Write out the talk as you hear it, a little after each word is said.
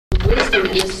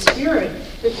wisdom and the spirit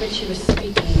with which he was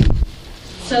speaking.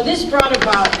 So this brought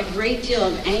about a great deal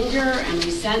of anger and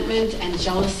resentment and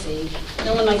jealousy.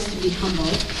 No one likes to be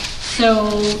humbled. So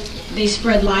they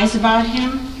spread lies about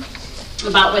him,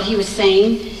 about what he was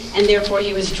saying, and therefore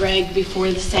he was dragged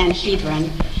before the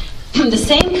Sanhedrin. The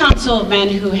same council of men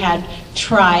who had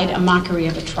tried a mockery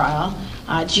of a trial,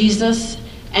 Jesus,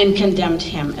 and condemned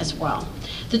him as well.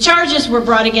 The charges were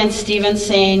brought against Stephen,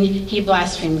 saying he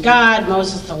blasphemed God,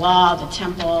 Moses, the law, the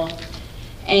temple.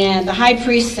 And the high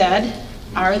priest said,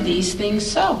 "Are these things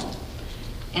so?"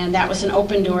 And that was an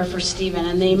open door for Stephen.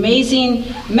 And the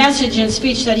amazing message and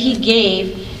speech that he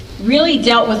gave really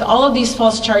dealt with all of these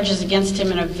false charges against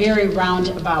him in a very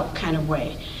roundabout kind of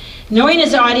way. Knowing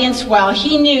his audience well,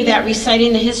 he knew that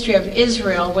reciting the history of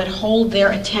Israel would hold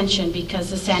their attention because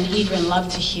the Sanhedrin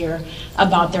loved to hear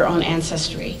about their own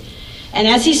ancestry. And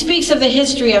as he speaks of the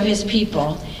history of his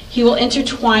people, he will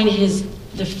intertwine his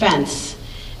defense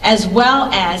as well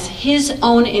as his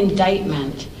own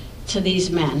indictment to these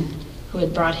men who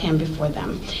had brought him before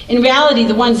them. In reality,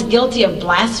 the ones guilty of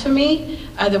blasphemy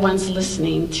are the ones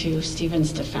listening to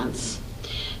Stephen's defense.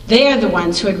 They are the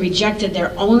ones who had rejected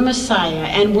their own Messiah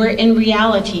and were in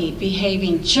reality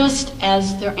behaving just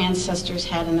as their ancestors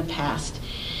had in the past.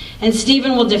 And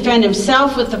Stephen will defend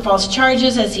himself with the false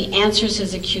charges as he answers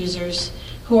his accusers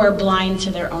who are blind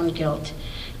to their own guilt.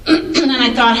 And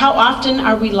I thought, how often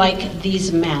are we like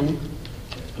these men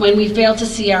when we fail to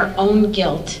see our own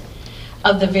guilt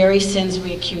of the very sins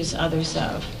we accuse others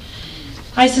of?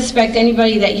 I suspect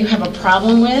anybody that you have a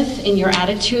problem with in your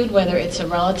attitude, whether it's a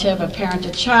relative, a parent,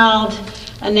 a child,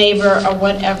 a neighbor, or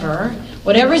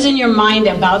whatever's in your mind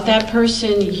about that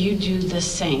person, you do the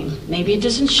same. Maybe it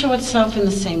doesn't show itself in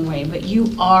the same way, but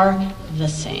you are the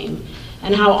same.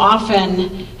 And how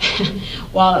often,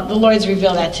 well, the Lord's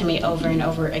revealed that to me over and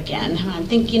over again. I'm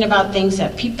thinking about things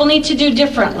that people need to do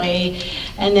differently,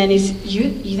 and then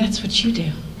that's what you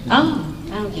do. Oh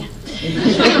yeah.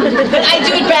 But I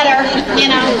do it better,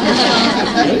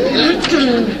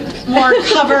 more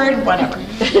covered, whatever.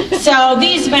 So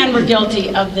these men were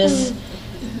guilty of this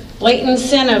blatant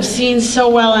sin of seeing so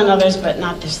well in others, but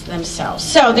not themselves.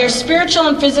 So their spiritual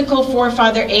and physical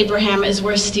forefather Abraham is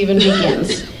where Stephen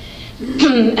begins.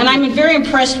 And I'm very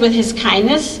impressed with his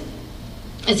kindness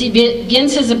as he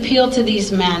begins his appeal to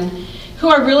these men who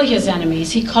are really his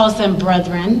enemies. He calls them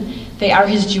brethren. They are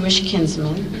his Jewish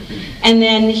kinsmen. And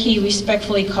then he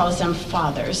respectfully calls them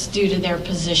fathers due to their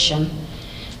position.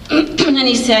 And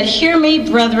he said, "Hear me,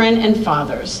 brethren and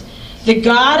fathers. The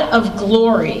God of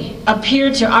glory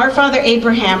appeared to our father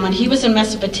Abraham when he was in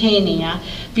Mesopotamia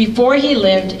before he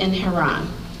lived in Haran."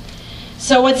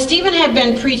 So what Stephen had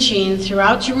been preaching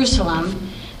throughout Jerusalem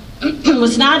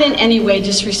was not in any way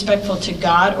disrespectful to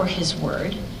God or his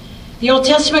word. The Old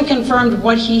Testament confirmed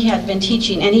what he had been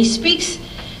teaching, and he speaks,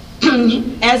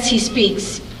 as he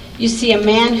speaks, you see a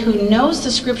man who knows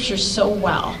the scriptures so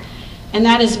well, and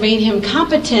that has made him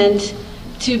competent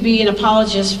to be an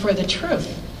apologist for the truth.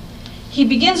 He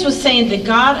begins with saying the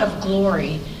God of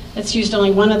glory. That's used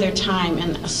only one other time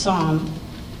in a psalm,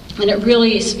 and it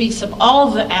really speaks of all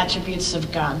the attributes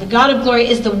of God. The God of glory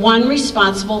is the one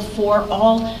responsible for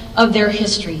all of their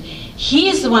history. He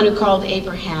is the one who called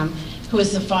Abraham, who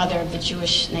is the father of the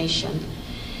Jewish nation.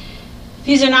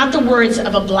 These are not the words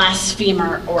of a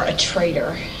blasphemer or a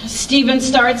traitor. Stephen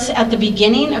starts at the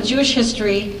beginning of Jewish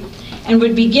history and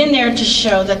would begin there to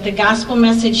show that the gospel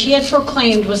message he had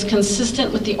proclaimed was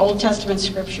consistent with the Old Testament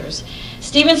scriptures.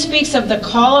 Stephen speaks of the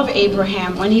call of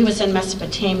Abraham when he was in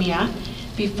Mesopotamia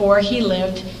before he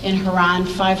lived in Haran,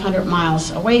 500 miles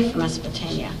away from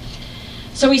Mesopotamia.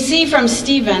 So we see from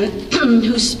Stephen,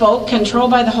 who spoke,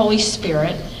 controlled by the Holy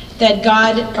Spirit, that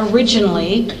God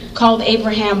originally called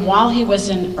Abraham while he was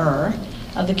in Ur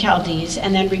of the Chaldees,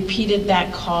 and then repeated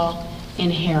that call in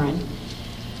Haran.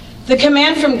 The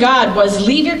command from God was,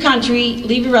 leave your country,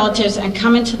 leave your relatives, and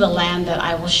come into the land that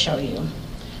I will show you.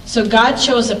 So God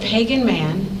chose a pagan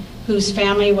man whose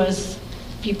family was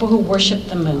people who worshiped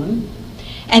the moon,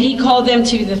 and he called them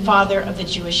to be the father of the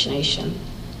Jewish nation.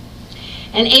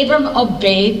 And Abram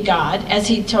obeyed God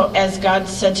as God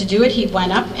said to do it. He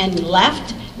went up and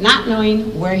left, not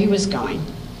knowing where he was going.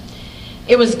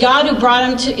 It was God who brought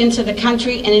him into the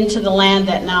country and into the land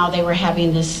that now they were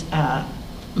having this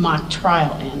mock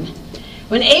trial in.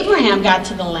 When Abraham got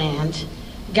to the land,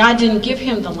 God didn't give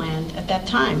him the land at that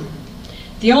time.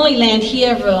 The only land he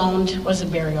ever owned was a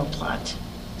burial plot.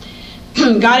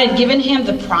 God had given him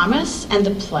the promise and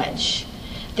the pledge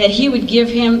that he would give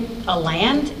him a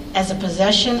land as a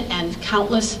possession and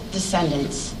countless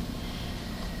descendants.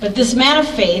 But this man of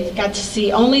faith got to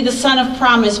see only the son of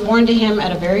promise born to him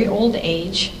at a very old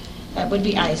age that would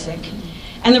be Isaac.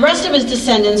 And the rest of his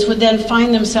descendants would then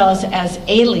find themselves as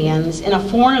aliens in a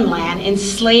foreign land,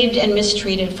 enslaved and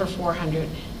mistreated for 400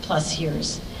 plus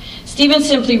years. Stephen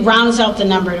simply rounds out the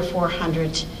number to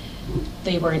 400.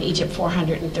 They were in Egypt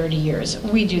 430 years.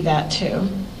 We do that too.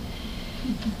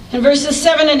 In verses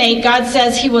 7 and 8, God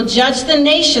says he will judge the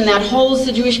nation that holds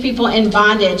the Jewish people in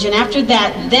bondage, and after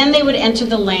that, then they would enter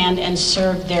the land and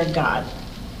serve their God.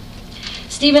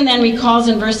 Stephen then recalls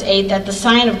in verse 8 that the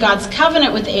sign of God's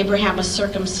covenant with Abraham was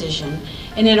circumcision,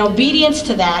 and in obedience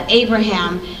to that,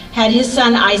 Abraham had his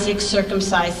son Isaac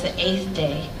circumcised the 8th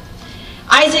day.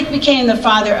 Isaac became the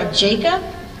father of Jacob,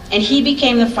 and he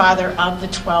became the father of the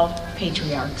 12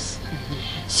 patriarchs.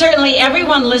 Certainly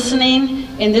everyone listening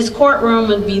in this courtroom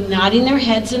would be nodding their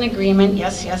heads in agreement,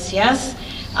 yes, yes, yes,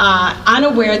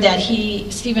 unaware that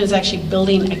Stephen is actually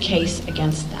building a case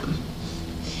against them.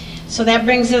 So that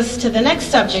brings us to the next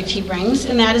subject he brings,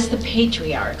 and that is the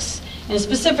patriarchs, and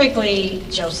specifically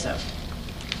Joseph.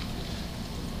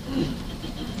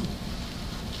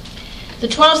 The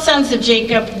 12 sons of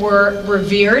Jacob were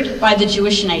revered by the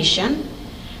Jewish nation.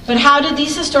 But how did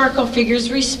these historical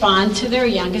figures respond to their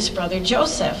youngest brother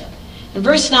Joseph? In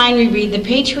verse 9 we read, the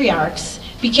patriarchs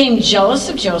became jealous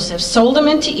of Joseph, sold him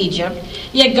into Egypt,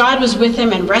 yet God was with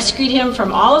him and rescued him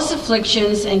from all his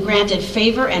afflictions and granted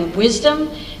favor and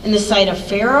wisdom in the sight of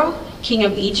Pharaoh, king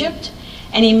of Egypt,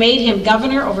 and he made him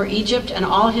governor over Egypt and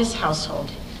all his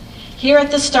household. Here at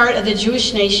the start of the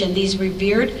Jewish nation, these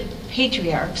revered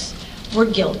patriarchs were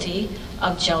guilty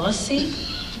of jealousy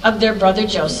of their brother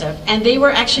Joseph, and they were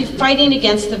actually fighting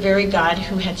against the very God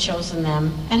who had chosen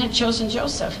them and had chosen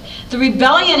Joseph. The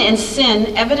rebellion and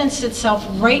sin evidenced itself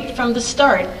right from the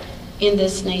start in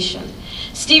this nation.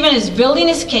 Stephen is building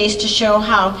his case to show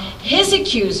how his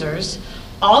accusers,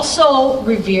 also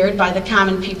revered by the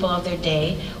common people of their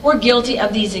day, were guilty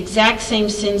of these exact same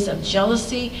sins of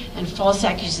jealousy and false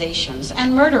accusations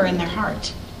and murder in their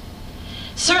heart.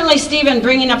 Certainly Stephen,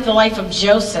 bringing up the life of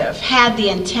Joseph, had the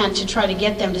intent to try to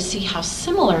get them to see how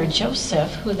similar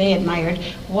Joseph, who they admired,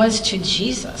 was to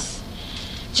Jesus.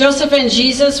 Joseph and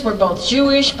Jesus were both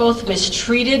Jewish, both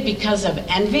mistreated because of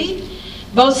envy,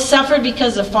 both suffered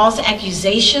because of false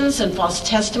accusations and false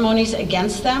testimonies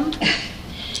against them.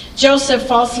 Joseph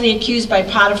falsely accused by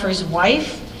Potiphar's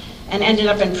wife and ended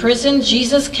up in prison.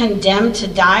 Jesus condemned to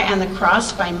die on the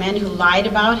cross by men who lied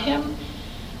about him.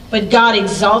 But God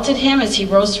exalted him as he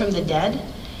rose from the dead.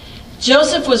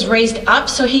 Joseph was raised up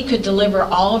so he could deliver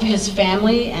all of his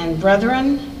family and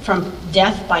brethren from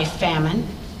death by famine.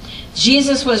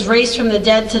 Jesus was raised from the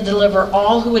dead to deliver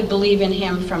all who would believe in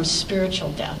him from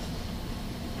spiritual death.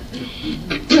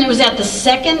 It was at the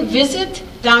second visit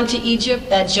down to Egypt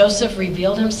that Joseph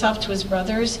revealed himself to his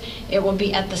brothers. It will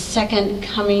be at the second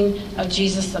coming of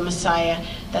Jesus the Messiah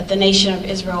that the nation of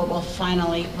Israel will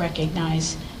finally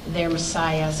recognize their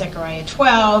Messiah, Zechariah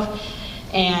 12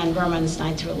 and Romans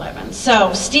 9 through 11.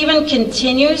 So Stephen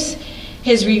continues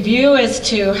his review as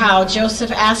to how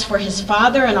Joseph asked for his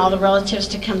father and all the relatives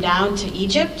to come down to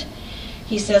Egypt.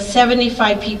 He says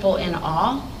 75 people in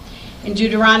all. In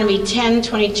Deuteronomy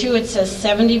 10:22 it says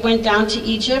 70 went down to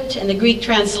Egypt. In the Greek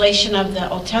translation of the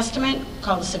Old Testament,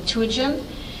 called the Septuagint,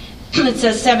 it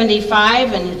says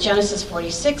 75, and Genesis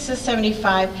 46 says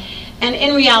 75. And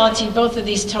in reality, both of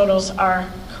these totals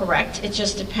are correct. It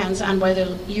just depends on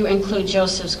whether you include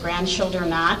Joseph's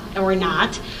grandchildren or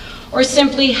not, or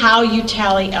simply how you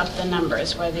tally up the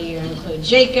numbers, whether you include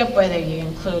Jacob, whether you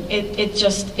include,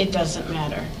 it doesn't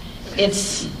matter.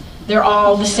 They're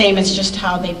all the same, it's just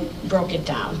how they broke it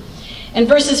down. In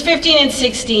verses 15 and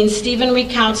 16, Stephen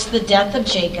recounts the death of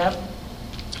Jacob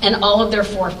and all of their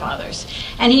forefathers.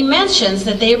 And he mentions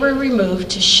that they were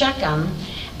removed to Shechem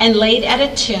and laid at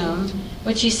a tomb,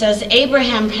 which he says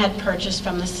Abraham had purchased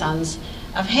from the sons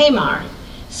of Hamor.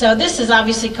 So this has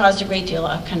obviously caused a great deal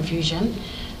of confusion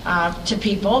to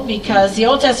people, because the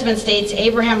Old Testament states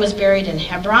Abraham was buried in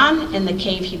Hebron in the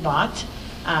cave he bought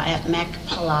at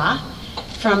Machpelah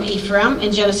from Ephraim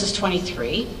in Genesis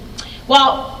 23.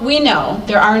 Well, we know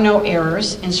there are no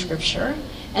errors in Scripture,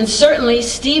 and certainly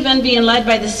Stephen, being led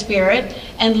by the Spirit,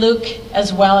 and Luke,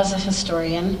 as well as a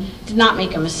historian, did not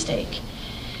make a mistake.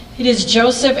 It is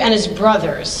Joseph and his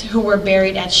brothers who were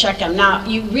buried at Shechem. Now,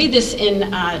 you read this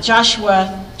in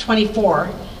Joshua 24,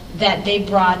 that they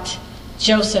brought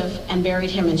Joseph and buried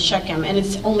him in Shechem. And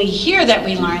it's only here that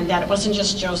we learn that it wasn't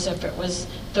just Joseph, it was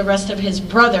the rest of his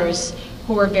brothers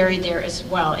who were buried there as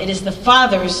well. It is the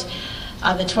fathers,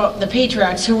 the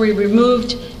patriarchs, who were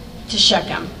removed to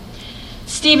Shechem.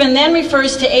 Stephen then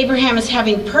refers to Abraham as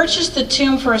having purchased the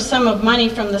tomb for a sum of money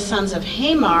from the sons of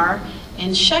Hamor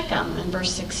in Shechem in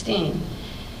verse 16.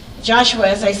 Joshua,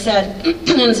 as I said,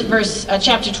 in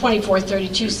chapter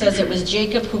 24:32 says it was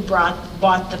Jacob who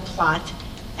bought the plot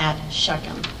at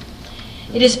Shechem.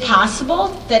 It is possible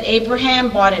that Abraham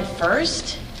bought it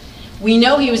first. We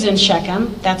know he was in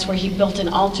Shechem. That's where he built an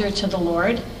altar to the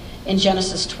Lord in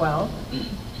Genesis 12.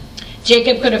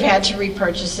 Jacob could have had to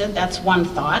repurchase it. That's one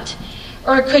thought.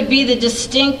 Or it could be the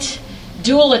distinct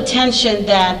dual attention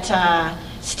that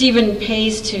Stephen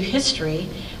pays to history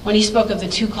when he spoke of the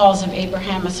two calls of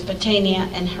Abraham, Mesopotamia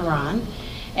and Haran.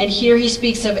 And here he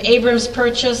speaks of Abram's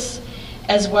purchase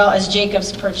as well as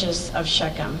Jacob's purchase of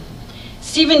Shechem.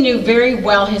 Stephen knew very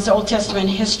well his Old Testament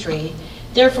history,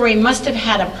 therefore he must have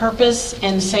had a purpose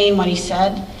in saying what he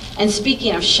said. And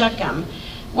speaking of Shechem,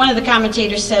 one of the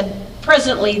commentators said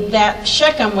presently that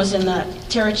Shechem was in the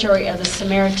territory of the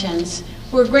Samaritans,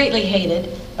 who were greatly hated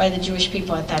by the Jewish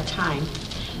people at that time.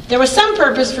 There was some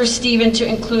purpose for Stephen to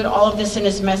include all of this in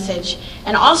his message,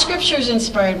 and all Scripture is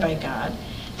inspired by God.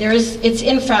 It's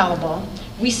infallible.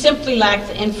 We simply lack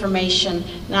the information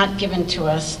not given to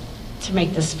us to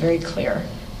make this very clear.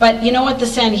 But you know what, the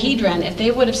Sanhedrin, if they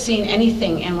would have seen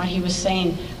anything in what he was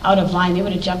saying out of line, they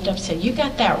would have jumped up and said, "You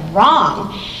got that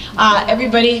wrong."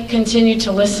 Everybody continued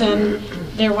to listen.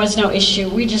 There was no issue.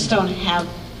 We just don't have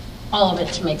all of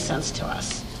it to make sense to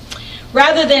us.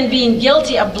 Rather than being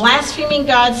guilty of blaspheming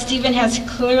God, Stephen has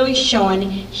clearly shown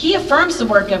he affirms the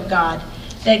work of God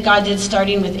that God did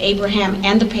starting with Abraham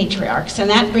and the patriarchs, and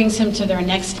that brings him to their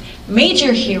next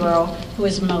major hero, who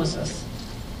is Moses.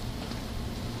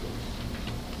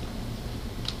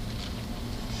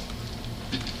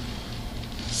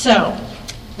 So,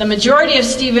 the majority of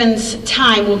Stephen's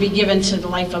time will be given to the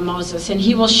life of Moses, and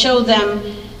he will show them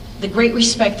the great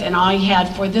respect and awe he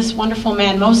had for this wonderful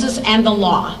man, Moses, and the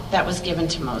law that was given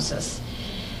to Moses.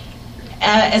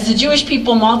 As the Jewish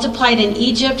people multiplied in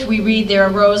Egypt, we read there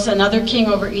arose another king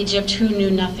over Egypt who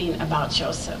knew nothing about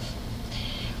Joseph.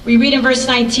 We read in verse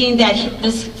 19 that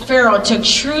this Pharaoh took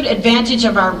shrewd advantage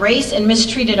of our race and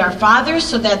mistreated our fathers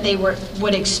so that they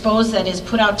would expose, that is,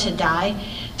 put out to die,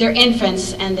 their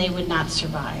infants, and they would not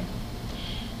survive.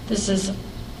 This is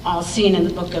all seen in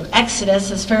the book of Exodus,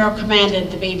 as Pharaoh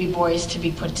commanded the baby boys to be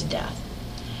put to death.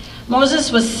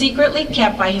 Moses was secretly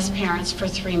kept by his parents for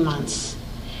 3 months.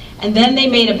 And then they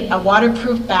made a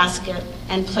waterproof basket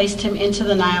and placed him into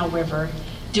the Nile River,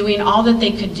 doing all that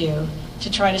they could do to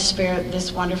try to spare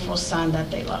this wonderful son that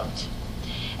they loved.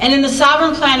 And in the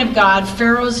sovereign plan of God,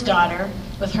 Pharaoh's daughter,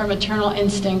 with her maternal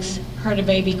instincts, heard a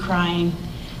baby crying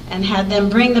and had them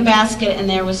bring the basket, and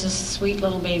there was this sweet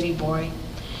little baby boy.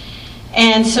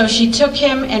 And so she took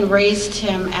him and raised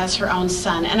him as her own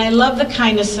son. And I love the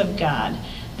kindness of God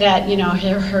that, you know,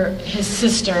 his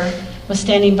sister was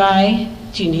standing by.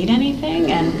 "Do you need anything?"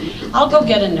 And "I'll go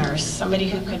get a nurse, somebody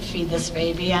who could feed this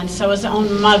baby." And so his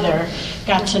own mother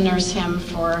got to nurse him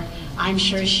for, I'm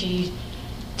sure she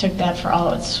took that for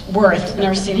all it's worth,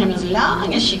 nursing him as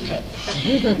long as she could.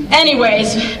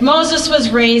 Anyways, Moses was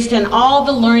raised in all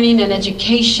the learning and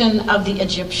education of the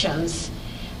Egyptians.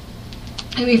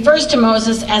 He refers to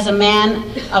Moses as a man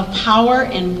of power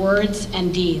in words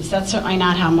and deeds. That's certainly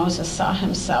not how Moses saw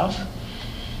himself,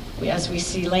 as we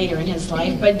see later in his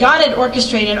life. But God had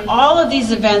orchestrated all of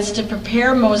these events to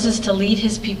prepare Moses to lead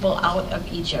his people out of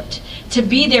Egypt, to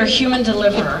be their human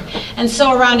deliverer. And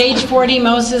so around age 40,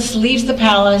 Moses leaves the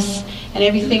palace and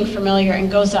everything familiar and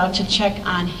goes out to check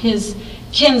on his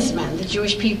kinsmen, the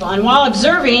Jewish people. And while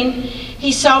observing,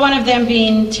 he saw one of them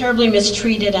being terribly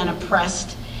mistreated and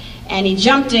oppressed. And he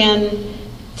jumped in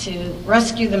to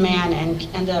rescue the man and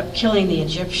ended up killing the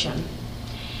Egyptian.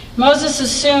 Moses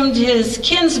assumed his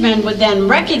kinsmen would then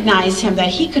recognize him, that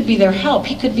he could be their help,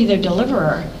 he could be their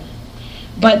deliverer.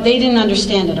 But they didn't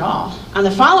understand at all. On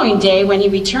the following day, when he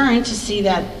returned to see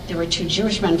that there were two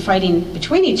Jewish men fighting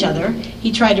between each other, he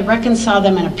tried to reconcile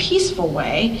them in a peaceful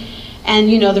way.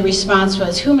 And, you know, the response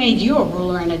was, "Who made you a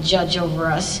ruler and a judge over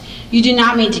us? You do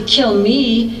not mean to kill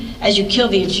me as you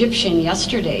killed the Egyptian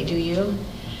yesterday, do you?"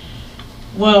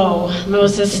 Whoa,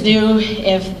 Moses knew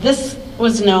if this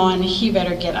was known, he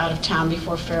better get out of town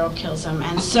before Pharaoh kills him.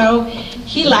 And so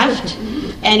he left,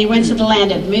 and he went to the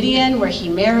land of Midian, where he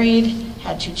married,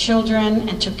 had 2 children,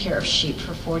 and took care of sheep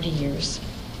for 40 years.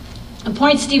 The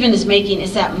point Stephen is making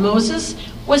is that Moses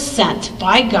was sent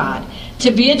by God to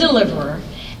be a deliverer,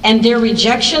 and their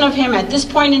rejection of him at this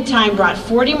point in time brought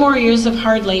 40 more years of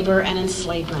hard labor and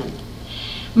enslavement.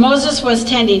 Moses was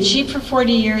tending sheep for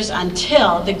 40 years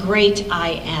until the great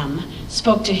I Am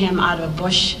spoke to him out of a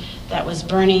bush that was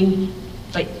burning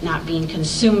but not being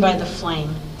consumed by the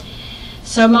flame.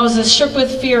 So Moses shook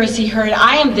with fear as he heard,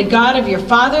 "I am the God of your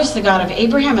fathers, the God of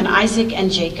Abraham and Isaac and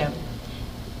Jacob.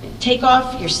 Take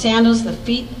off your sandals, the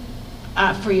feet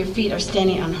for your feet are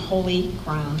standing on holy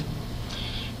ground.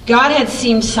 God had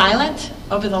seemed silent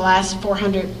over the last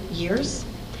 400 years.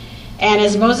 And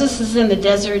as Moses is in the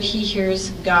desert, he hears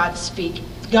God speak.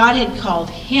 God had called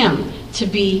him to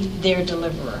be their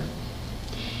deliverer.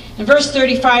 In verse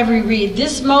 35 we read,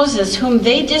 "This Moses whom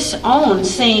they disowned,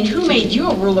 saying, 'Who made you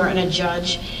a ruler and a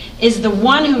judge?' is the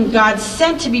one whom God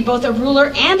sent to be both a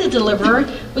ruler and a deliverer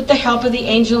with the help of the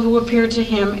angel who appeared to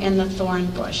him in the thorn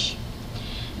bush."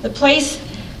 The place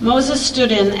Moses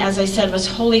stood in, as I said, was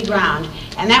holy ground,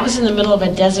 and that was in the middle of a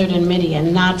desert in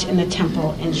Midian, not in the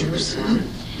temple in Jerusalem.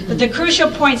 But the crucial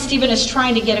point Stephen is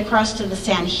trying to get across to the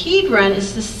Sanhedrin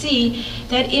is to see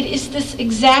that it is this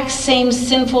exact same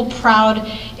sinful, proud,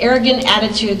 arrogant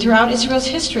attitude throughout Israel's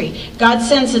history. God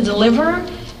sends a deliverer,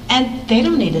 and they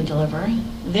don't need a deliverer.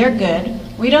 They're good.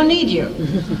 We don't need you.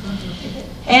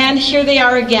 And here they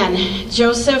are again.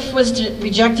 Joseph was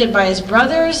rejected by his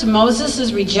brothers. Moses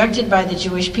is rejected by the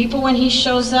Jewish people when he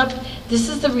shows up. This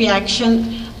is the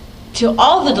reaction to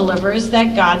all the deliverers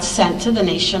that God sent to the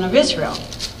nation of Israel.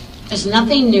 There's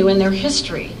nothing new in their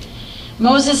history.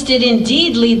 Moses did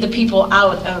indeed lead the people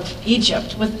out of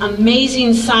Egypt with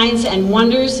amazing signs and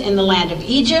wonders in the land of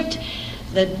Egypt,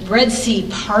 the Red Sea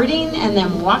parting and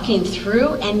them walking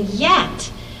through, and yet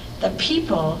the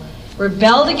people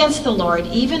rebelled against the Lord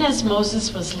even as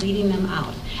Moses was leading them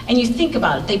out. And you think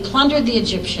about it, they plundered the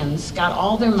Egyptians, got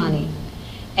all their money,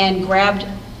 and grabbed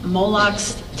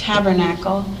Moloch's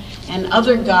tabernacle and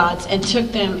other gods and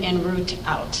took them en route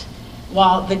out,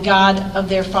 while the God of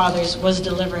their fathers was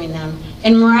delivering them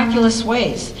in miraculous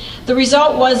ways. The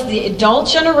result was the adult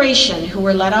generation who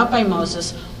were led out by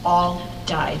Moses all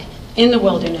died in the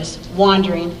wilderness,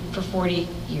 wandering for 40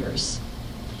 years.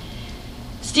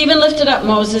 Stephen lifted up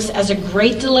Moses as a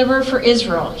great deliverer for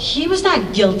Israel. He was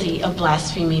not guilty of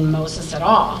blaspheming Moses at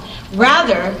all.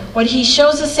 Rather, what he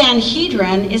shows the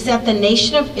Sanhedrin is that the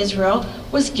nation of Israel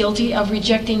was guilty of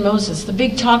rejecting Moses. The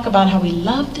big talk about how we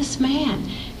love this man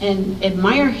and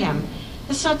admire him.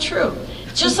 That's not true.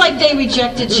 Just like they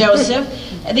rejected Joseph,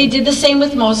 they did the same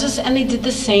with Moses, and they did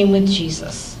the same with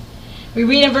Jesus. We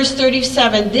read in verse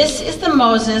 37, "This is the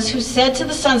Moses who said to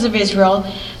the sons of Israel,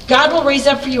 'God will raise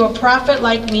up for you a prophet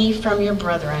like me from your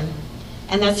brethren.'"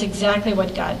 And that's exactly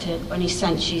what God did when he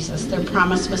sent Jesus, their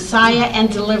promised Messiah and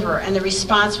deliverer. And the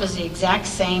response was the exact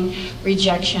same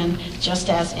rejection, just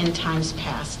as in times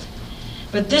past.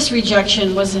 But this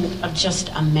rejection wasn't of just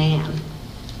a man.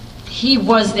 He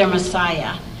was their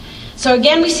Messiah. So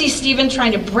again, we see Stephen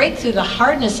trying to break through the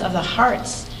hardness of the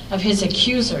hearts of his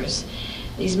accusers.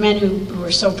 These men who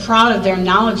were so proud of their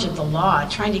knowledge of the law,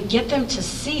 trying to get them to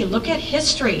see, look at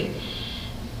history.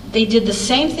 They did the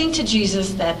same thing to Jesus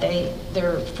that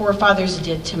their forefathers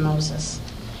did to Moses.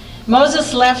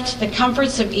 Moses left the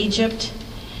comforts of Egypt.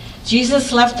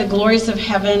 Jesus left the glories of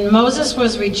heaven. Moses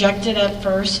was rejected at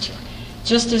first,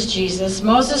 just as Jesus.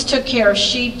 Moses took care of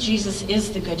sheep. Jesus is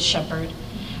the good shepherd.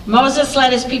 Moses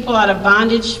led his people out of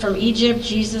bondage from Egypt.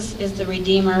 Jesus is the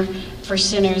Redeemer for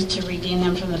sinners to redeem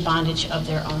them from the bondage of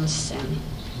their own sin.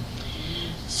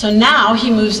 So now he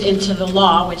moves into the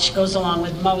law, which goes along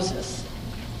with Moses.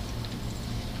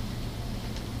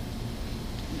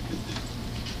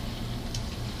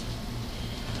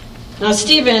 Now,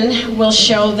 Stephen will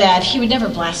show that he would never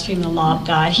blaspheme the law of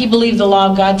God. He believed the law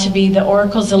of God to be the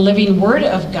oracles, the living word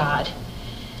of God.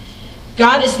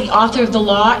 God is the author of the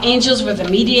law. Angels were the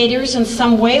mediators in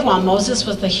some way, while Moses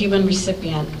was the human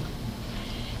recipient.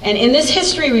 And in this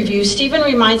history review, Stephen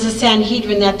reminds the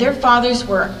Sanhedrin that their fathers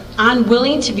were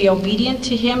unwilling to be obedient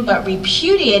to him, but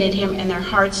repudiated him in their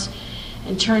hearts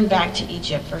and turned back to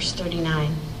Egypt. Verse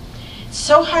 39. It's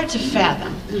so hard to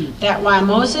fathom that while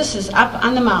Moses is up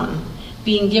on the mountain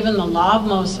being given the law of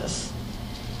Moses,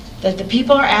 that the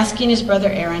people are asking his brother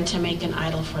Aaron to make an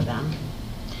idol for them.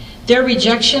 Their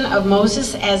rejection of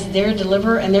Moses as their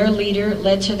deliverer and their leader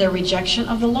led to their rejection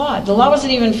of the law. The law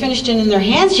wasn't even finished and in their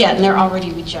hands yet, and they're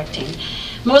already rejecting.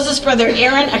 Moses' brother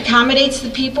Aaron accommodates the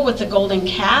people with the golden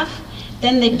calf.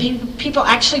 Then the people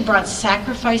actually brought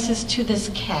sacrifices to this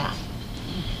calf.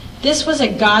 This was a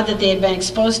god that they had been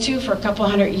exposed to for a couple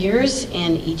hundred years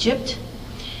in Egypt.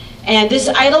 And this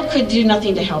idol could do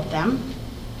nothing to help them.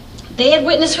 They had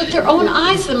witnessed with their own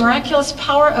eyes the miraculous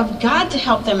power of God to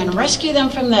help them and rescue them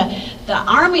from the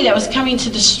army that was coming to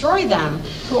destroy them,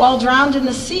 who all drowned in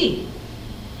the sea.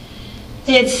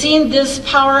 They had seen this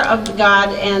power of God,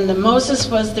 and Moses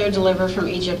was their deliverer from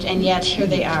Egypt, and yet here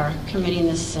they are committing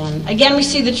this sin. Again, we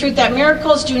see the truth that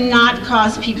miracles do not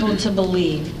cause people to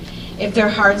believe if their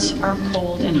hearts are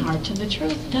cold and hard to the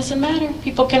truth. It doesn't matter.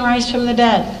 People can rise from the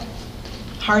dead.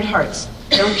 Hard hearts.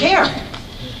 Don't care.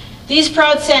 These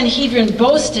proud Sanhedrin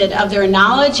boasted of their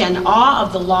knowledge and awe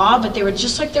of the law, but they were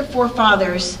just like their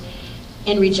forefathers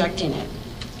in rejecting it.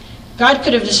 God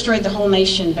could have destroyed the whole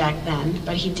nation back then,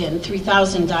 but he didn't.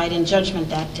 3,000 died in judgment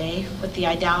that day with the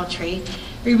idolatry.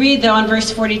 We read, though, in verse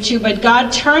 42, "But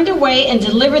God turned away and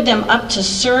delivered them up to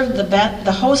serve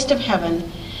the host of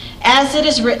heaven. As it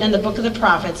is written in the book of the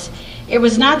prophets, it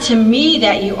was not to me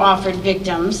that you offered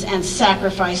victims and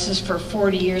sacrifices for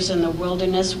 40 years in the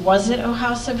wilderness, was it, O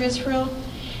house of Israel?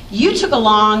 You took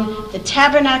along the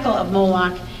tabernacle of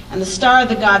Moloch and the star of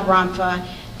the god Rampha,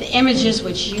 the images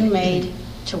which you made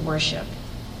to worship."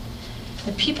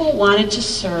 The people wanted to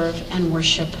serve and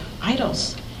worship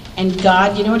idols. And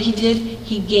God, you know what he did?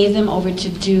 He gave them over to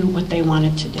do what they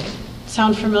wanted to do.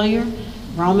 Sound familiar?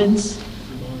 Romans.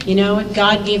 You know,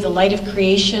 God gave the light of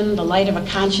creation, the light of a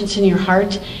conscience in your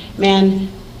heart. Man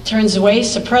turns away,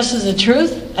 suppresses the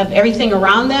truth of everything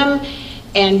around them,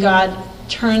 and God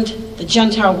turned the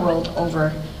Gentile world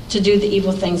over to do the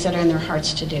evil things that are in their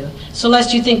hearts to do. So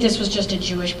lest you think this was just a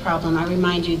Jewish problem, I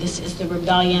remind you this is the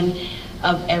rebellion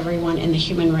of everyone in the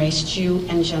human race, Jew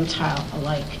and Gentile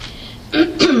alike.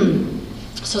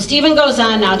 So Stephen goes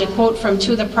on now to quote from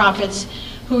two of the prophets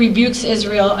who rebukes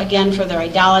Israel again for their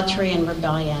idolatry and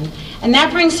rebellion. And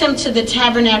that brings him to the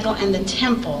tabernacle and the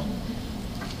temple.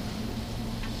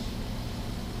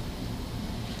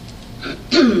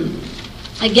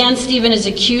 Again, Stephen is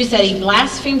accused that he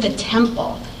blasphemed the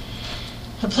temple,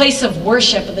 a place of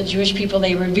worship of the Jewish people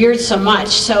they revered so much.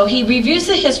 So he reviews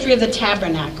the history of the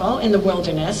tabernacle in the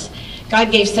wilderness.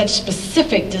 God gave such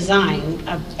specific design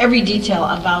of every detail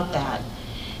about that.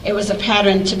 It was a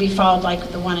pattern to be followed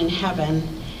like the one in heaven.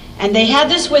 And they had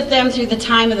this with them through the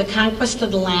time of the conquest of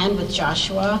the land with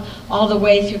Joshua, all the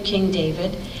way through King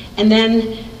David. And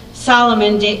then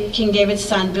Solomon, King David's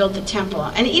son, built the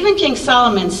temple. And even King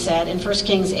Solomon said in 1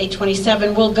 Kings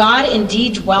 8:27, "Will God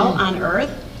indeed dwell on earth?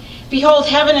 Behold,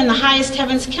 heaven and the highest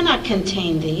heavens cannot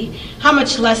contain thee. How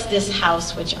much less this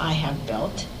house which I have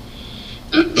built?"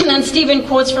 And Stephen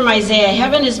quotes from Isaiah,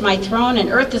 "Heaven is my throne and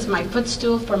earth is my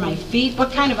footstool for my feet.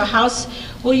 What kind of a house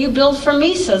will you build for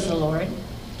me, says the Lord?"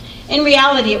 In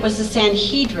reality, it was the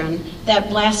Sanhedrin that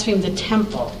blasphemed the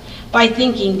temple by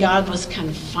thinking God was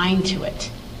confined to it.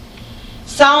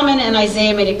 Solomon and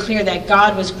Isaiah made it clear that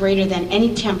God was greater than any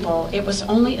temple. It was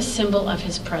only a symbol of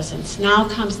his presence. Now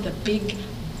comes the big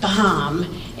bomb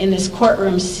in this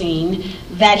courtroom scene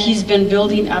that he's been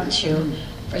building up to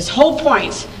for his whole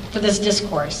point for this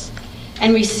discourse.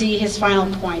 And we see his final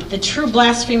point. The true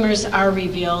blasphemers are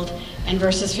revealed in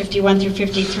verses 51 through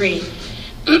 53.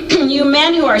 "You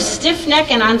men who are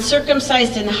stiff-necked and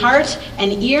uncircumcised in heart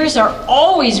and ears are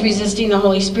always resisting the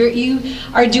Holy Spirit. You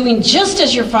are doing just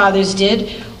as your fathers did.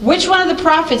 Which one of the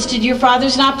prophets did your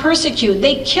fathers not persecute?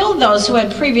 They killed those who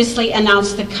had previously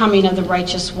announced the coming of the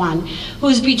righteous one,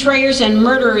 whose betrayers and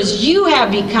murderers you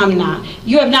have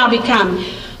now become,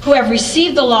 who have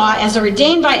received the law as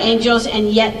ordained by angels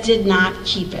and yet did not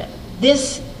keep it."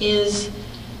 This is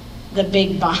the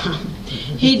big bomb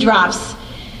he drops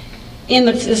in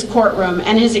this courtroom.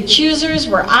 And his accusers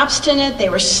were obstinate. They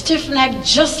were stiff-necked,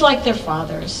 just like their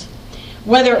fathers.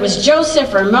 Whether it was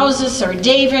Joseph or Moses or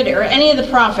David or any of the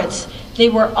prophets, they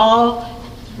were all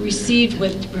received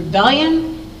with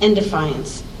rebellion and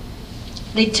defiance.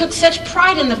 They took such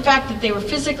pride in the fact that they were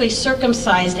physically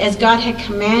circumcised as God had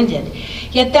commanded.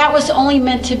 Yet that was only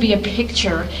meant to be a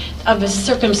picture of a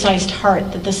circumcised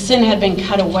heart, that the sin had been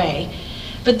cut away.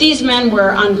 But these men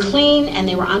were unclean and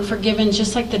they were unforgiven,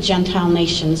 just like the Gentile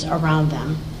nations around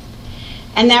them.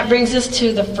 And that brings us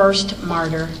to the first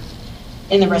martyr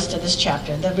in the rest of this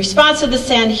chapter. The response of the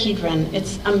Sanhedrin,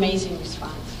 it's an amazing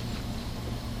response.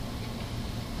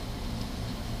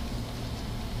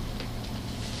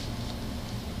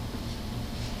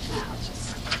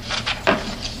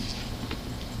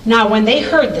 Now, when they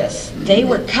heard this, they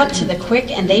were cut to the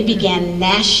quick and they began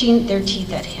gnashing their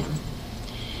teeth at him.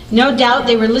 No doubt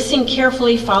they were listening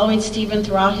carefully, following Stephen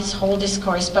throughout his whole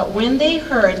discourse, but when they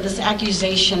heard this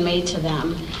accusation made to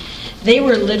them, they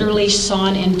were literally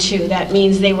sawn in two. That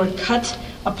means they were cut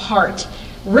apart,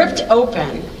 ripped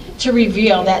open to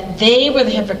reveal that they were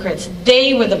the hypocrites,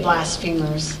 they were the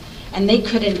blasphemers, and they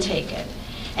couldn't take it.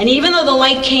 And even though the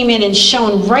light came in and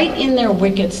shone right in their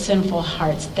wicked, sinful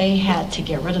hearts, they had to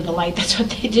get rid of the light. That's what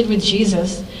they did with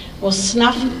Jesus. We'll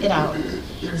snuff it out.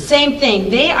 Same thing.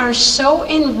 They are so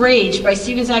enraged by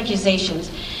Stephen's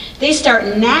accusations, they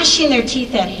start gnashing their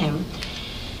teeth at him.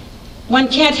 One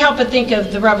can't help but think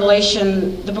of the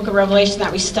book of Revelation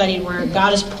that we studied, where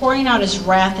God is pouring out his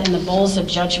wrath in the bowls of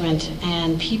judgment,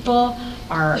 and people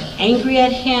are angry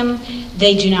at him.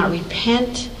 They do not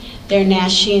repent. They're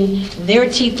gnashing their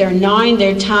teeth, they're gnawing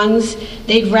their tongues.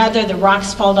 They'd rather the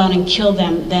rocks fall down and kill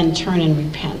them than turn and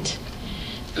repent.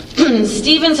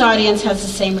 Stephen's audience has the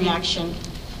same reaction.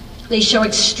 They show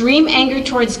extreme anger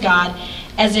towards God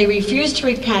as they refuse to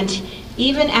repent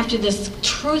even after this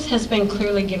truth has been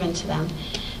clearly given to them.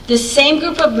 This same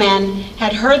group of men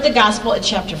had heard the gospel at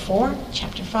chapter 4,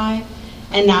 chapter 5,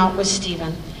 and now it was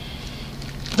Stephen.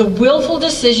 The willful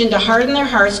decision to harden their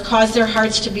hearts caused their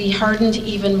hearts to be hardened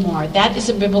even more. That is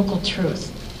a biblical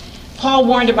truth. Paul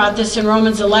warned about this in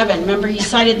Romans 11. Remember, he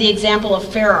cited the example of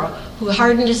Pharaoh, who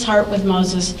hardened his heart with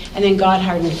Moses, and then God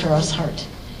hardened Pharaoh's heart.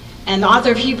 And the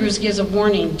author of Hebrews gives a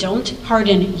warning: don't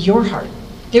harden your heart.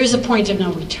 There's a point of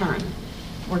no return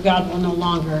where God will no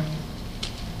longer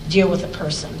deal with a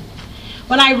person.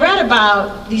 When I read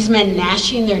about these men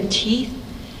gnashing their teeth,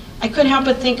 I couldn't help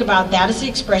but think about that as the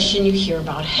expression you hear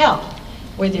about hell,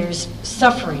 where there's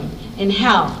suffering in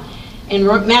hell. In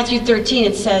Matthew 13,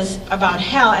 it says about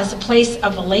hell as a place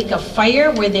of a lake of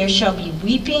fire where there shall be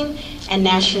weeping and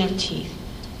gnashing of teeth.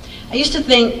 I used to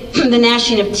think the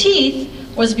gnashing of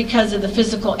teeth was because of the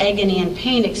physical agony and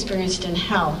pain experienced in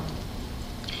hell.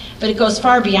 But it goes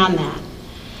far beyond that.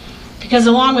 Because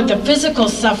along with the physical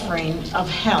suffering of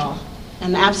hell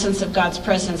and the absence of God's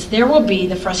presence, there will be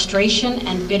the frustration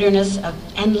and bitterness of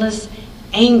endless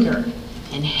anger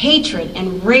and hatred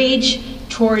and rage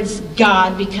towards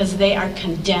God because they are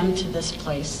condemned to this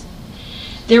place.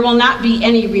 There will not be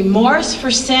any remorse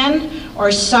for sin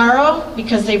or sorrow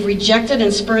because they've rejected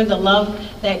and spurned the love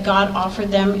that God offered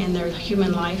them in their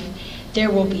human life.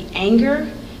 There will be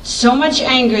anger, so much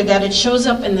anger that it shows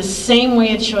up in the same way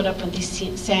it showed up in the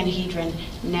Sanhedrin,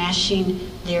 gnashing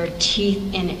their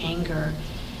teeth in anger.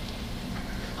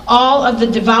 All of the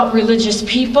devout religious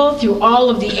people through all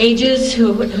of the ages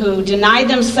who denied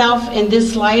themselves in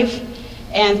this life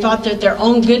and thought that their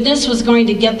own goodness was going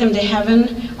to get them to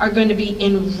heaven are going to be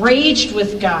enraged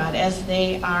with God as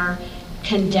they are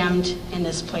condemned in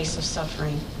this place of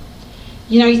suffering.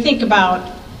 You know, you think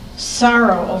about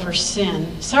sorrow over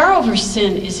sin. Sorrow over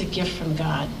sin is a gift from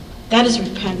God. That is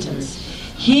repentance.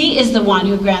 He is the one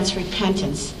who grants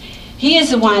repentance. He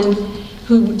is the one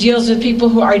who deals with people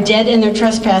who are dead in their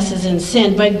trespasses and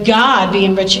sin, but God,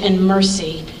 being rich in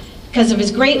mercy, because of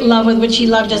his great love with which he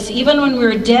loved us, even when we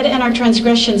were dead in our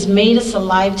transgressions, made us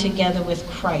alive together with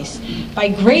Christ. By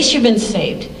grace you've been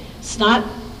saved. It's not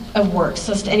of works,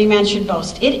 lest any man should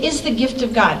boast. It is the gift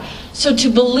of God. So to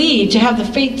believe, to have the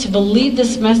faith to believe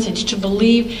this message, to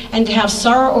believe and to have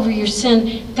sorrow over your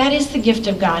sin, that is the gift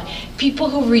of God. People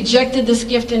who rejected this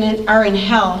gift and are in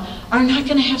hell are not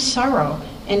going to have sorrow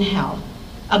in hell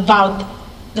about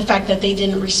the fact that they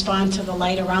didn't respond to the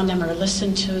light around them or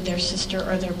listen to their sister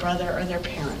or their brother or their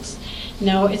parents.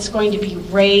 No, it's going to be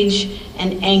rage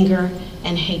and anger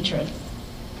and hatred.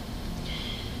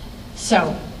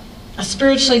 So, a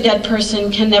spiritually dead person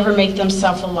can never make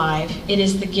themselves alive. It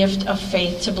is the gift of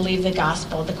faith to believe the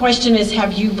gospel. The question is,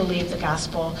 have you believed the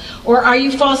gospel? Or are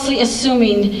you falsely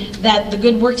assuming that the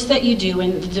good works that you do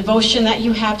and the devotion that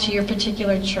you have to your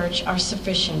particular church are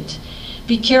sufficient?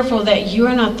 Be careful that you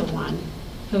are not the one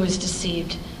who is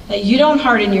deceived, that you don't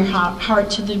harden your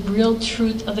heart to the real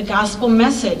truth of the gospel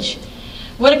message.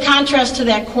 What a contrast to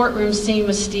that courtroom scene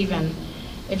with Stephen.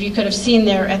 If you could have seen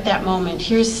there at that moment.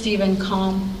 Here's Stephen,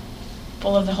 calm,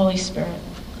 full of the Holy Spirit.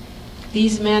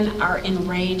 These men are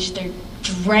enraged. They're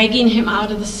dragging him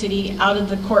out of the city, out of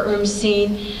the courtroom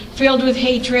scene, filled with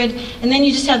hatred. And then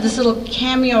you just have this little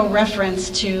cameo reference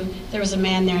to, there was a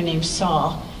man there named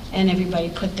Saul, and everybody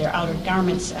put their outer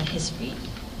garments at his feet.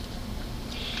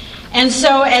 And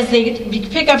so as they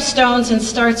pick up stones and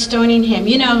start stoning him,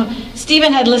 you know,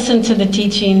 Stephen had listened to the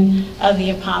teaching of the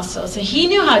apostles. He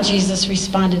knew how Jesus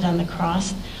responded on the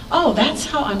cross. Oh, that's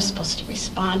how I'm supposed to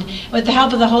respond. With the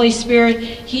help of the Holy Spirit,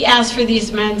 he asked for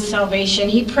these men's salvation.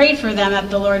 He prayed for them that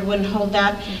the Lord wouldn't hold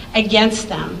that against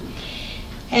them.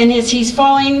 And as he's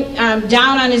falling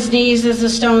down on his knees as the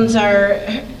stones are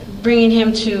bringing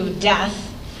him to death,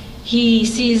 he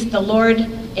sees the Lord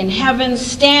in heaven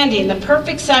standing, the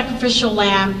perfect sacrificial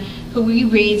lamb who we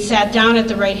read sat down at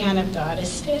the right hand of God.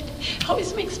 It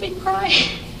always makes me cry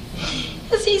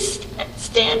as he's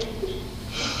standing,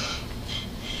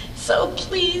 so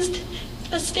pleased.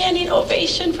 A standing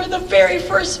ovation for the very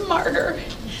first martyr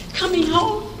coming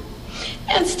home.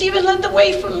 And Stephen led the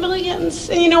way for millions.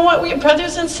 And you know what? We have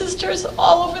brothers and sisters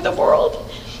all over the world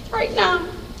right now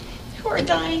who are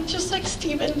dying just like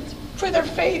Stephen for their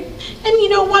faith. And you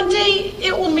know, one day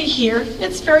it will be here.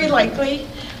 It's very likely.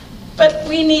 But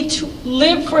we need to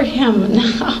live for him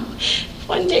now.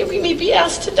 One day we may be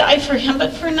asked to die for him,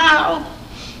 but for now,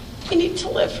 we need to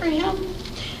live for him.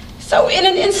 So in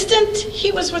an instant,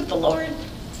 he was with the Lord.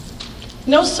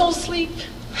 No soul sleep,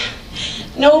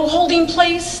 no holding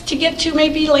place to get to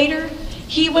maybe later.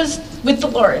 He was with the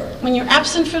Lord. When you're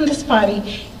absent from this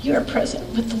body, you are present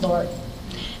with the Lord.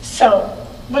 So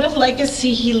what a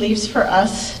legacy he leaves for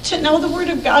us, to know the Word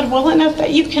of God well enough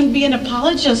that you can be an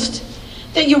apologist,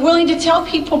 that you're willing to tell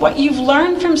people what you've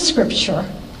learned from Scripture,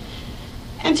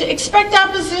 and to expect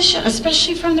opposition,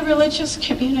 especially from the religious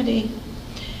community,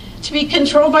 to be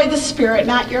controlled by the Spirit,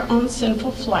 not your own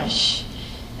sinful flesh,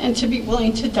 and to be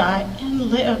willing to die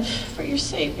and live for your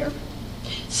Savior.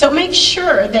 So make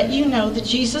sure that you know the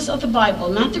Jesus of the Bible,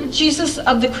 not the Jesus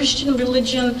of the Christian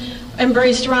religion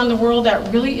embraced around the world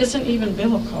that really isn't even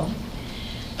biblical,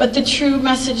 but the true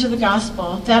message of the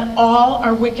gospel, that all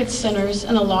are wicked sinners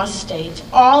in a lost state.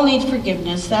 All need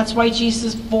forgiveness. That's why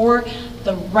Jesus bore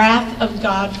the wrath of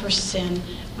God for sin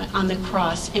on the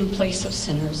cross in place of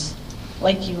sinners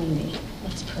like you and me.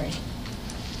 Let's pray.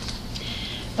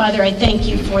 Father, I thank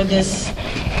you for this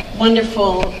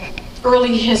wonderful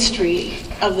early history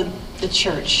of the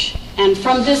church. And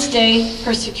from this day,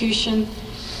 persecution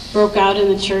broke out in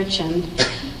the church, and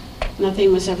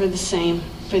nothing was ever the same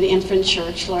for the infant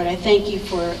church. Lord, I thank you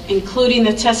for including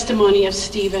the testimony of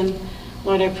Stephen.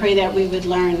 Lord, I pray that we would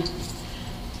learn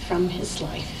from his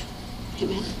life.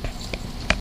 Amen.